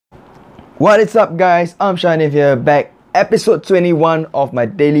What is up, guys? I'm Shanif here, back episode 21 of my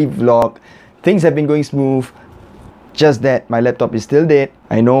daily vlog. Things have been going smooth, just that my laptop is still dead.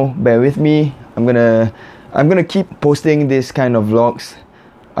 I know, bear with me. I'm gonna keep posting this kind of vlogs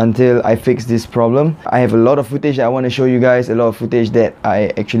until I fix this problem. I have a lot of footage that I want to show you guys, a lot of footage that I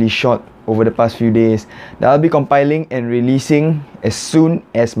actually shot over the past few days that I'll be compiling and releasing as soon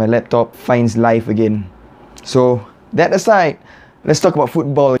as my laptop finds life again. So that aside, let's talk about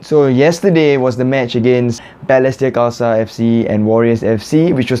football. So yesterday was the match against Balastier FC and Warriors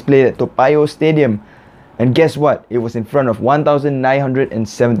FC, which was played at Toa Payoh Stadium. And guess what? It was in front of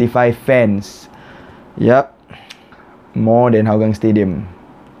 1,975 fans. Yep, more than Hougang Stadium.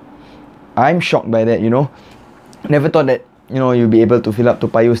 I'm shocked by that, you know. Never thought that, you know, you'll be able to fill up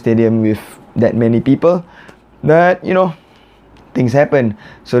Toa Payoh Stadium with that many people. But, you know, things happen.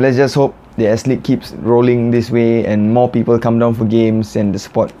 So let's just hope the S.League keeps rolling this way and more people come down for games and the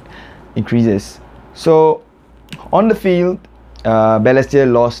support increases. So on the field, Balastier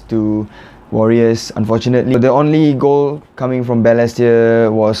lost to Warriors, unfortunately. The only goal coming from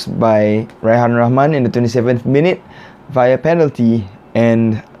Balastier was by Raihan Rahman in the 27th minute via penalty,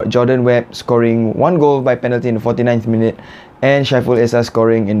 and Jordan Webb scoring one goal by penalty in the 49th minute, and Shaiful Esa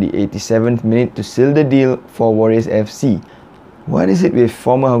scoring in the 87th minute to seal the deal for Warriors FC. What is it with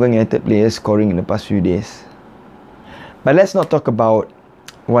former Hougang United players scoring in the past few days? But let's not talk about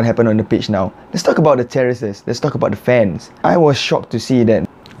what happened on the pitch now. Let's talk about the terraces. Let's talk about the fans. I was shocked to see that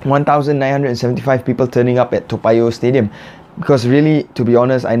 1,975 people turning up at Toa Payoh Stadium, because really, to be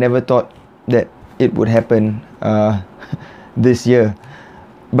honest, I never thought that it would happen this year.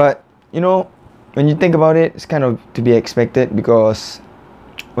 But you know, when you think about it, it's kind of to be expected because,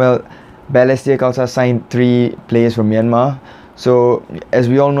 well, Balastier signed 3 players from Myanmar. So as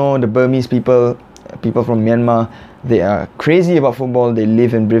we all know, the Burmese people from Myanmar, they are crazy about football. They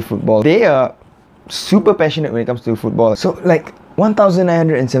live and breathe football. They are super passionate when it comes to football. So like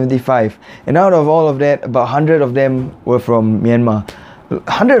 1,975, and out of all of that, about 100 of them were from Myanmar.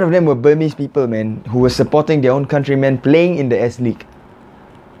 100 of them were Burmese people, man, who were supporting their own countrymen playing in the S.League.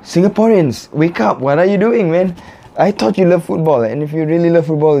 Singaporeans, wake up! What are you doing, man? I thought you love football, and if you really love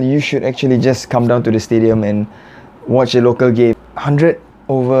football, you should actually just come down to the stadium and watch a local game. 100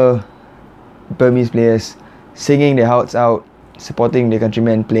 over Burmese players singing their hearts out, supporting their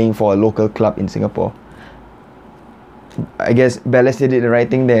countrymen playing for a local club in Singapore. I guess Balastier did the right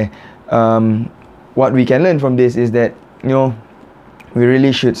thing there. What we can learn from this is that, you know, we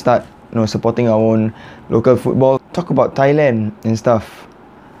really should start, you know, supporting our own local football. Talk about Thailand and stuff.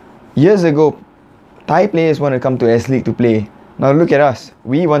 Years ago, Thai players want to come to S.League to play. Now look at us.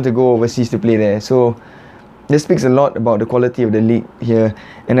 We want to go overseas to play there. So this speaks a lot about the quality of the league here.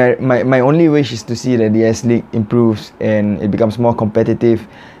 And my only wish is to see that the S.League improves and it becomes more competitive.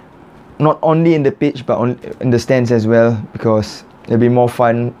 Not only in the pitch, but in the stands as well, because it'll be more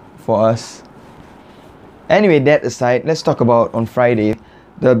fun for us. Anyway, that aside, let's talk about on Friday.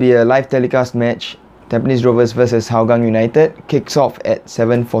 There'll be a live telecast match. Tampines Rovers versus Hougang United. Kicks off at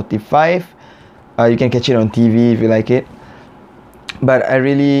 7:45. You can catch it on TV if you like it. But I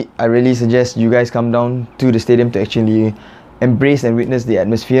really suggest you guys come down to the stadium to actually embrace and witness the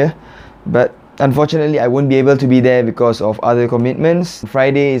atmosphere. But unfortunately, I won't be able to be there because of other commitments.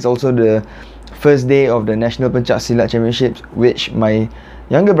 Friday is also the first day of the National Pencak Silat Championships, which my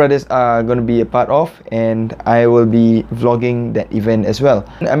younger brothers are going to be a part of, and I will be vlogging that event as well.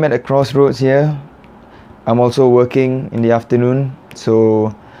 I'm at a crossroads here. I'm also working in the afternoon,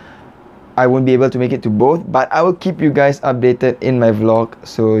 so I won't be able to make it to both, but I will keep you guys updated in my vlog,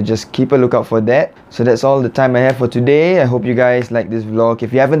 so just keep a lookout for that. So that's all the time I have for today. I hope you guys like this vlog.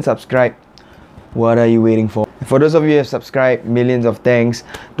 If you haven't subscribed, what are you waiting for? For those of you who have subscribed, millions of thanks.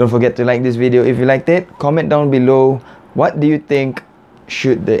 Don't forget to like this video if you liked it. Comment down below, what do you think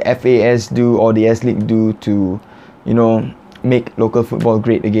should the FAS do or the S.League do to, you know, make local football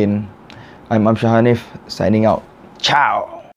great again? I'm Hanif, signing out. Ciao!